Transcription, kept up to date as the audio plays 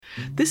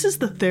This is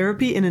the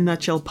Therapy in a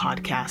Nutshell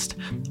podcast.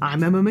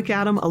 I'm Emma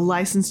McAdam, a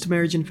licensed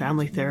marriage and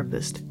family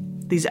therapist.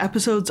 These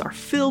episodes are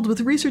filled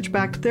with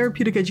research-backed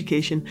therapeutic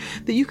education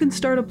that you can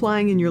start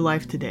applying in your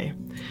life today.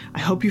 I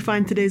hope you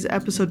find today's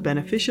episode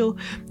beneficial,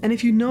 and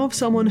if you know of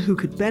someone who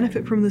could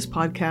benefit from this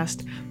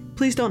podcast,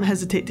 please don't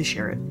hesitate to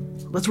share it.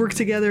 Let's work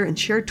together and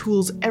share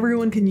tools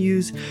everyone can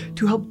use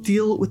to help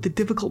deal with the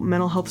difficult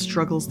mental health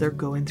struggles they're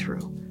going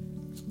through.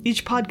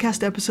 Each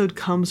podcast episode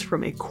comes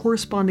from a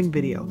corresponding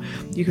video.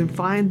 You can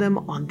find them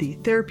on the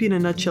Therapy in a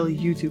Nutshell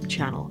YouTube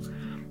channel.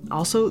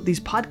 Also, these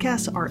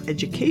podcasts are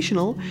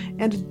educational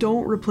and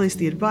don't replace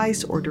the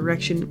advice or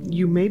direction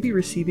you may be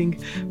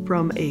receiving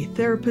from a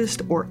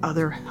therapist or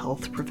other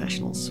health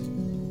professionals.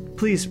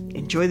 Please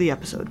enjoy the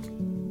episode.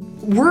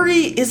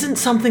 Worry isn't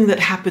something that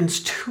happens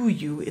to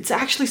you. It's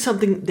actually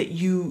something that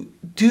you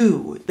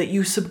do, that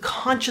you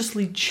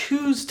subconsciously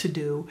choose to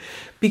do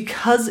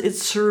because it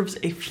serves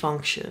a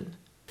function.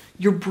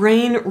 Your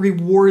brain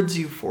rewards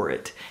you for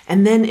it,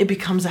 and then it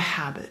becomes a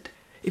habit.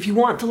 If you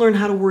want to learn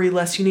how to worry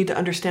less, you need to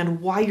understand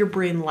why your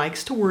brain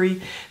likes to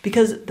worry,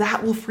 because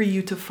that will free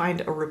you to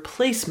find a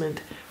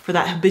replacement for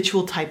that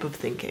habitual type of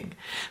thinking.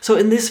 So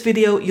in this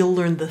video, you'll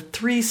learn the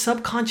 3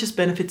 subconscious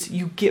benefits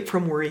you get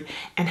from worry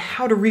and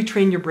how to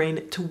retrain your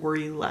brain to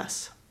worry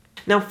less.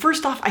 Now,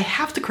 first off, I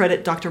have to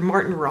credit Dr.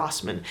 Martin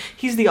Rossmann.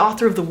 He's the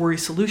author of The Worry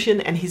Solution,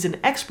 and he's an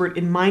expert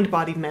in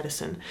mind-body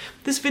medicine.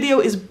 This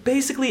video is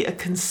basically a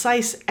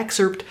concise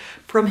excerpt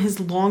from his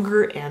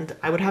longer and,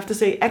 I would have to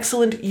say,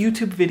 excellent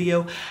YouTube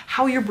video,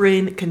 How Your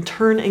Brain Can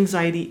Turn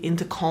Anxiety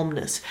into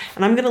Calmness.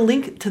 And I'm going to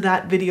link to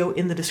that video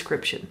in the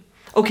description.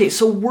 Okay,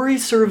 so worry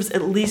serves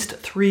at least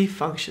 3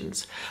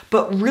 functions.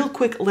 But real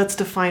quick, let's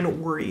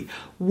define worry.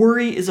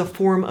 Worry is a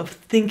form of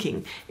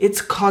thinking.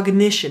 It's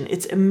cognition.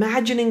 It's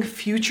imagining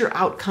future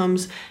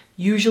outcomes,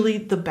 usually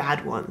the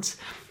bad ones.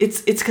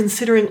 It's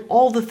considering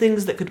all the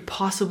things that could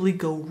possibly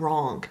go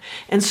wrong.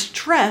 And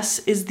stress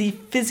is the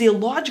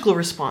physiological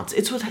response.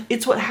 It's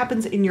what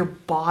happens in your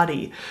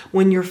body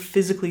when you're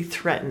physically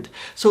threatened.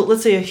 So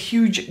let's say a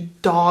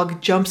huge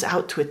dog jumps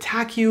out to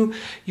attack you,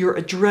 your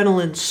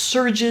adrenaline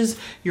surges,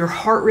 your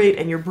heart rate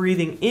and your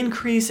breathing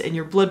increase, and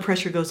your blood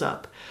pressure goes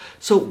up.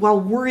 So while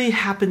worry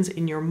happens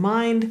in your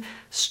mind,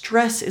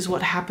 stress is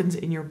what happens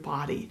in your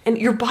body. And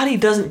your body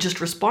doesn't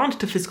just respond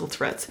to physical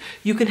threats.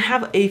 You can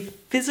have a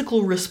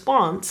physical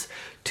response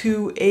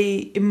to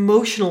a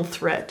emotional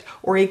threat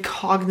or a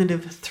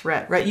cognitive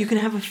threat, right? You can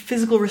have a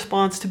physical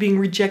response to being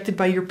rejected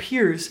by your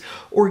peers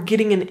or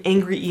getting an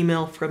angry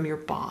email from your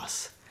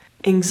boss.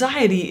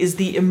 Anxiety is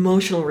the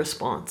emotional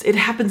response. It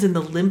happens in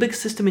the limbic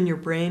system in your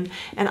brain,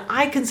 and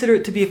I consider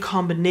it to be a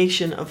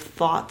combination of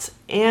thoughts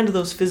and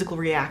those physical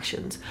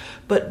reactions.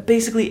 But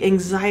basically,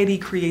 anxiety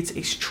creates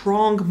a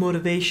strong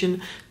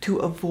motivation to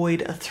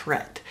avoid a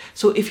threat.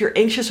 So if you're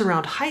anxious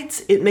around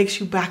heights, it makes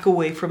you back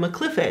away from a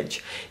cliff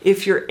edge.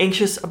 If you're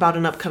anxious about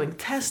an upcoming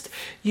test,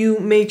 you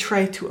may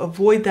try to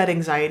avoid that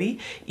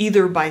anxiety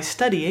either by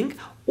studying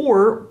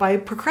or by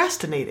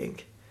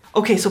procrastinating.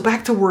 Okay, so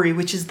back to worry,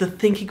 which is the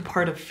thinking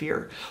part of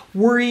fear.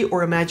 Worry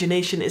or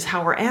imagination is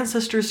how our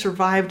ancestors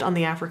survived on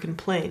the African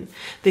plain.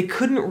 They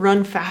couldn't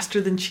run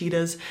faster than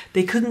cheetahs.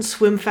 They couldn't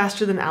swim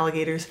faster than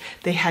alligators.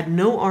 They had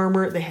no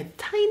armor. They had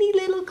tiny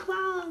little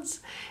claws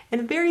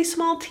and very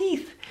small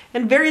teeth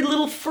and very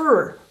little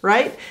fur,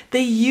 right?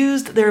 They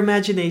used their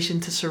imagination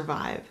to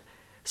survive.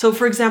 So,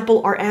 for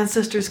example, our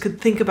ancestors could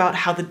think about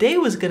how the day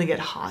was going to get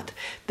hot.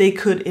 They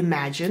could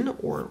imagine,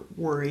 or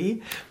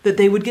worry, that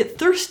they would get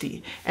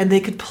thirsty, and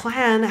they could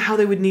plan how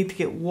they would need to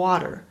get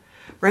water,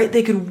 right?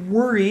 They could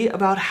worry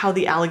about how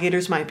the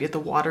alligators might be at the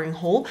watering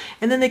hole,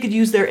 and then they could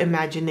use their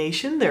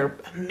imagination, their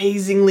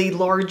amazingly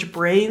large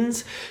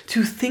brains,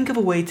 to think of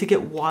a way to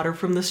get water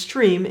from the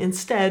stream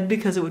instead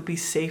because it would be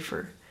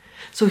safer.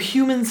 So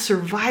human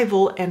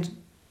survival and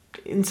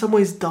in some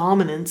ways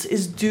dominance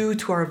is due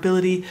to our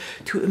ability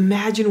to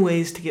imagine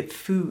ways to get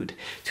food,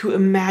 to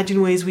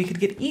imagine ways we could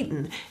get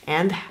eaten,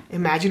 and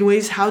imagine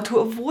ways how to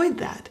avoid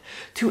that,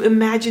 to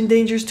imagine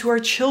dangers to our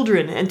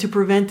children and to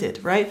prevent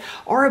it, right?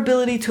 Our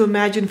ability to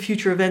imagine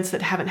future events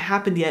that haven't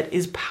happened yet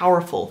is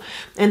powerful,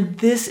 and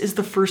this is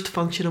the first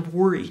function of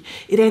worry.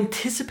 It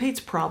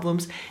anticipates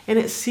problems and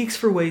it seeks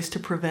for ways to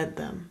prevent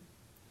them.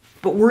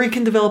 But worry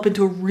can develop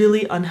into a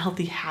really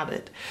unhealthy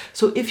habit.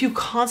 So if you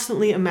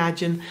constantly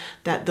imagine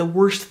that the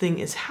worst thing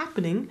is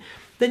happening,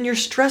 then your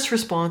stress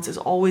response is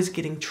always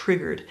getting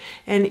triggered,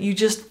 and you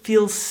just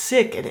feel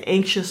sick and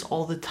anxious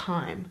all the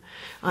time.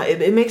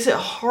 It makes it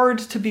hard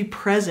to be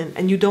present,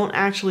 and you don't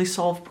actually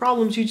solve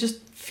problems, you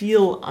just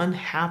feel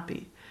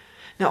unhappy.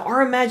 Now,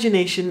 our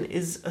imagination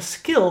is a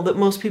skill that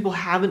most people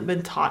haven't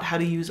been taught how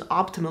to use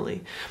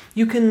optimally.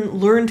 You can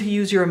learn to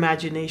use your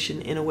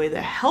imagination in a way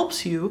that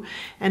helps you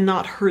and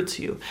not hurts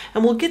you.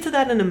 And we'll get to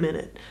that in a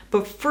minute.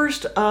 But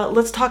first,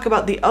 let's talk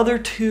about the other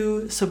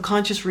 2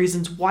 subconscious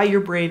reasons why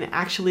your brain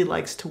actually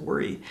likes to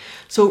worry.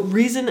 So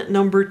reason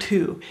number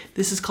 2,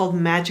 this is called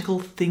magical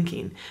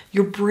thinking.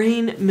 Your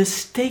brain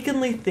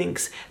mistakenly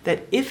thinks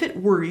that if it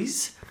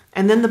worries,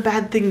 and then the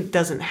bad thing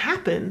doesn't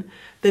happen,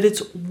 that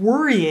it's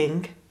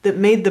worrying that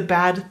made the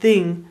bad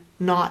thing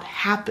not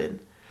happen.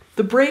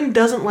 The brain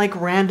doesn't like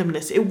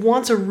randomness. It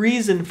wants a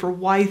reason for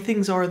why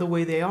things are the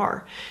way they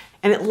are.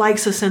 And it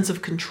likes a sense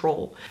of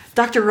control.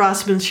 Dr.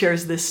 Rossman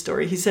shares this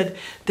story. He said,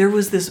 there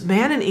was this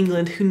man in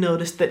England who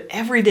noticed that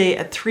every day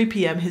at 3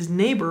 p.m. his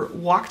neighbor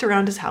walked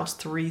around his house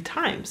 3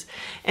 times.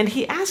 And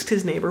he asked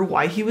his neighbor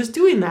why he was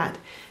doing that.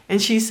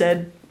 And she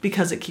said,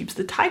 because it keeps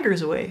the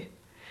tigers away.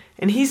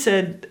 And he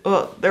said,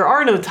 well, there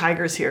are no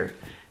tigers here.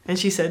 And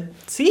she said,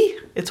 see,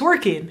 it's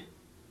working.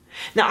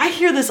 Now, I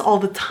hear this all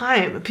the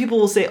time. People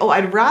will say, oh,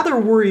 I'd rather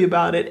worry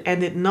about it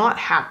and it not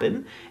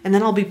happen, and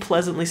then I'll be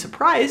pleasantly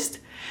surprised,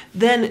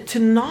 than to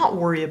not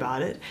worry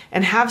about it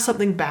and have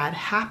something bad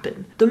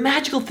happen. The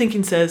magical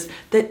thinking says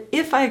that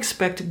if I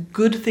expect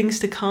good things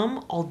to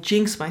come, I'll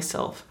jinx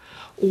myself.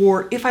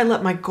 Or if I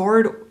let my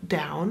guard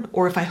down,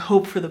 or if I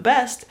hope for the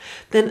best,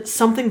 then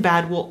something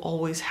bad will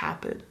always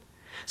happen.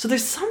 So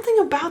there's something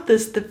about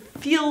this that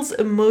feels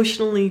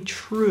emotionally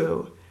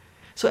true.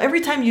 So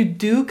every time you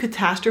do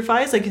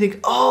catastrophize, like you think,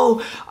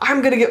 oh,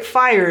 I'm going to get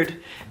fired,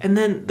 and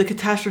then the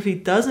catastrophe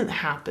doesn't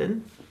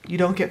happen, you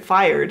don't get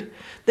fired,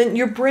 then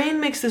your brain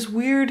makes this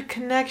weird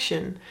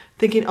connection,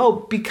 thinking,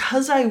 oh,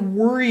 because I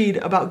worried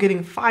about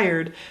getting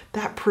fired,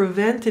 that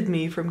prevented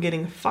me from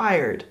getting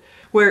fired.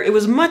 Where it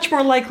was much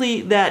more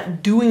likely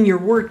that doing your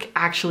work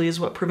actually is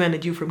what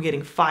prevented you from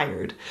getting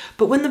fired.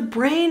 But when the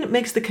brain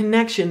makes the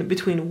connection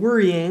between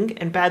worrying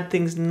and bad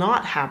things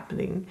not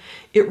happening,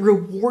 it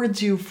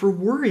rewards you for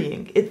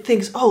worrying. It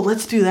thinks, oh,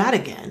 let's do that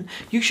again.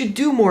 You should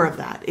do more of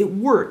that. It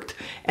worked.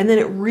 And then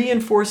it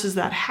reinforces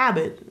that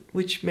habit,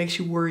 which makes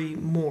you worry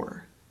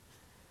more.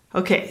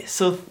 Okay,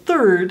 so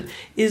third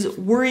is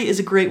worry is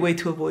a great way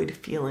to avoid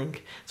feeling.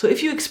 So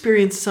if you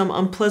experience some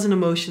unpleasant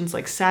emotions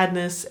like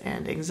sadness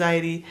and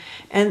anxiety,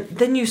 and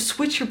then you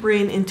switch your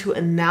brain into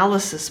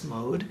analysis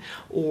mode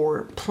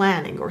or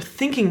planning or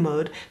thinking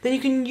mode, then you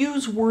can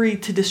use worry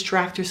to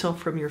distract yourself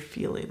from your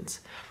feelings.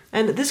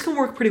 And this can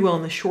work pretty well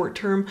in the short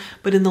term,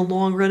 but in the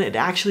long run, it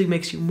actually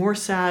makes you more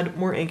sad,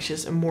 more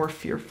anxious, and more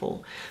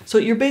fearful. So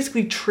you're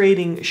basically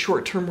trading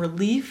short-term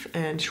relief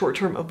and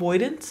short-term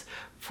avoidance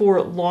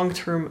for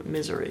long-term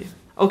misery.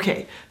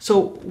 Okay, so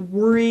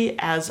worry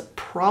as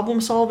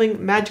problem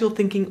solving, magical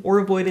thinking, or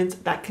avoidance,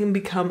 that can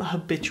become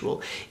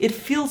habitual. It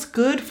feels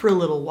good for a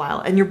little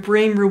while and your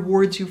brain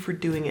rewards you for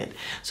doing it.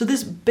 So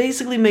this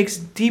basically makes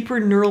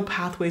deeper neural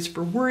pathways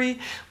for worry,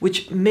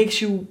 which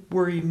makes you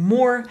worry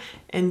more,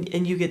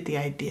 and you get the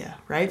idea,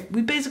 right?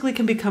 We basically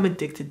can become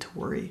addicted to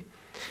worry.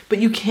 But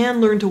you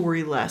can learn to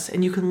worry less,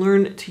 and you can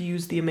learn to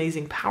use the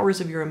amazing powers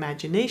of your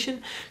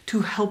imagination to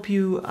help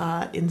you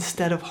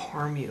instead of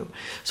harm you.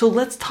 So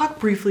let's talk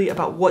briefly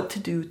about what to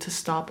do to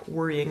stop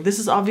worrying. This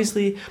is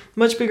obviously a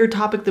much bigger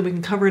topic than we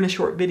can cover in a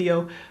short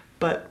video,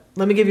 but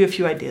let me give you a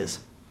few ideas.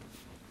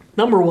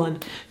 Number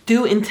 1,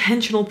 do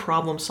intentional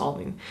problem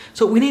solving.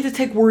 So we need to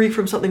take worry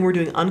from something we're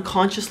doing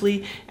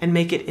unconsciously and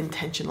make it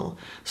intentional.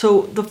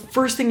 So the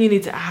first thing you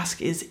need to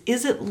ask is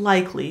it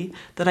likely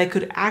that I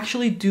could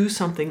actually do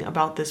something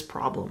about this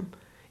problem?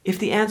 If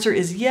the answer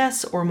is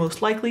yes, or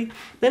most likely,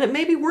 then it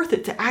may be worth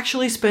it to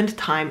actually spend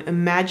time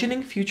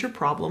imagining future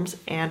problems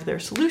and their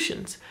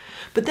solutions.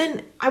 But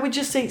then I would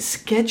just say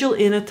schedule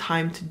in a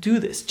time to do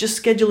this. Just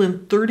schedule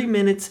in 30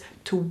 minutes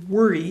to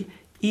worry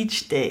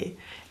each day.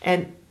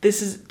 And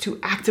this is to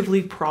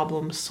actively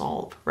problem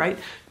solve, right?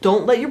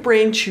 Don't let your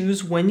brain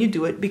choose when you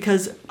do it,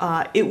 because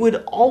it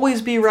would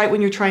always be right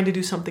when you're trying to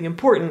do something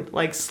important,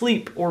 like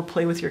sleep or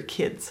play with your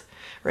kids,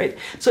 right?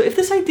 So if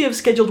this idea of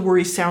scheduled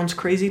worry sounds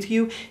crazy to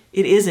you,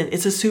 it isn't.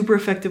 It's a super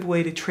effective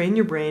way to train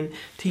your brain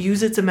to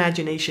use its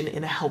imagination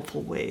in a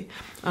helpful way.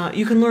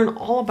 You can learn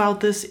all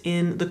about this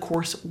in the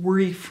course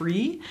Worry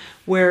Free,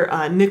 where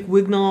Nick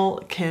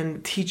Wignall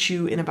can teach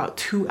you in about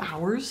 2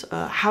 hours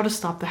how to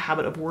stop the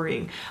habit of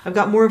worrying. I've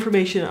got more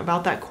information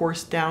about that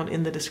course down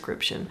in the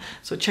description.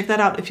 So check that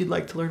out if you'd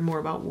like to learn more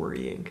about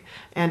worrying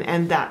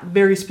and that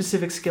very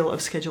specific skill of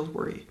scheduled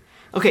worry.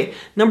 Okay,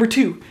 number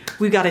 2,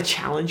 we've got to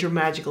challenge your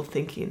magical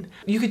thinking.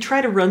 You could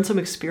try to run some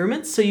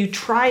experiments. So you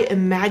try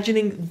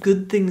imagining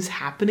good things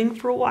happening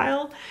for a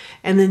while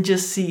and then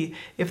just see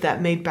if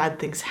that made bad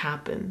things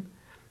happen.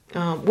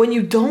 When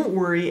you don't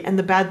worry and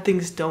the bad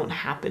things don't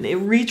happen, it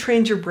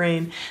retrains your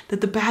brain that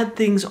the bad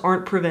things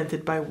aren't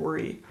prevented by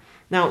worry.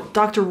 Now,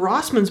 Dr.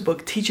 Rossman's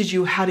book teaches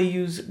you how to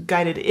use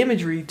guided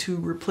imagery to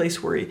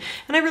replace worry.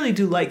 And I really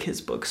do like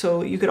his book,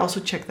 so you could also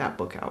check that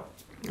book out.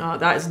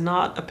 That is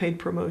not a paid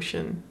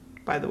promotion,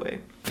 by the way.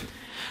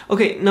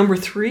 Okay, number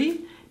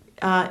 3,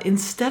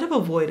 instead of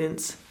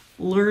avoidance,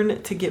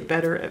 learn to get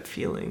better at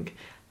feeling.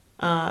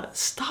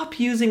 Stop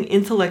using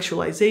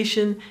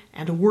intellectualization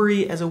and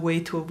worry as a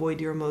way to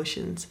avoid your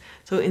emotions.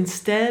 So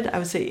instead, I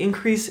would say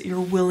increase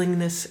your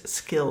willingness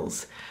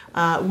skills.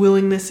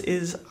 Willingness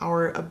is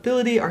our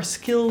ability, our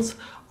skills,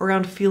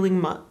 around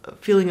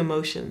feeling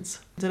emotions.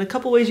 And a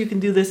couple ways you can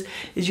do this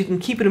is you can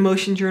keep an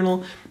emotion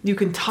journal. You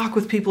can talk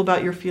with people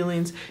about your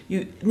feelings.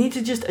 You need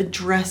to just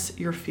address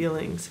your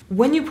feelings.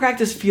 When you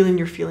practice feeling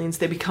your feelings,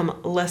 they become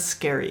less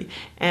scary,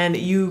 and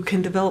you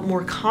can develop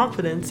more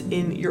confidence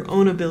in your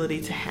own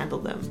ability to handle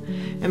them.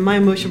 And my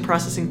emotion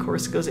processing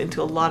course goes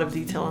into a lot of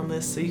detail on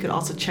this, so you can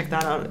also check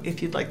that out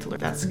if you'd like to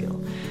learn that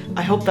skill.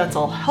 I hope that's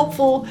all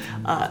helpful.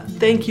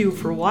 Thank you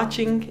for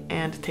watching,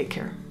 and take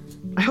care.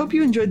 I hope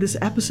you enjoyed this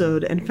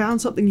episode and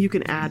found something you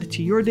can add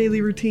to your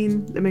daily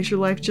routine that makes your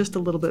life just a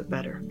little bit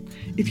better.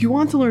 If you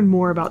want to learn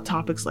more about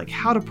topics like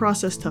how to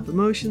process tough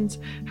emotions,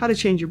 how to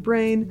change your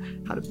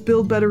brain, how to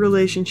build better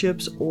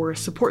relationships, or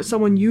support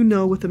someone you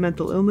know with a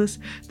mental illness,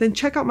 then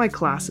check out my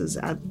classes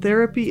at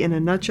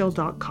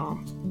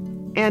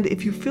therapyinanutshell.com. And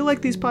if you feel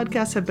like these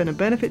podcasts have been a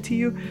benefit to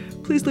you,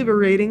 please leave a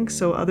rating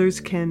so others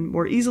can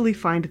more easily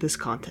find this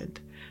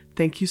content.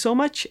 Thank you so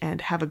much, and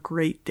have a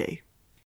great day.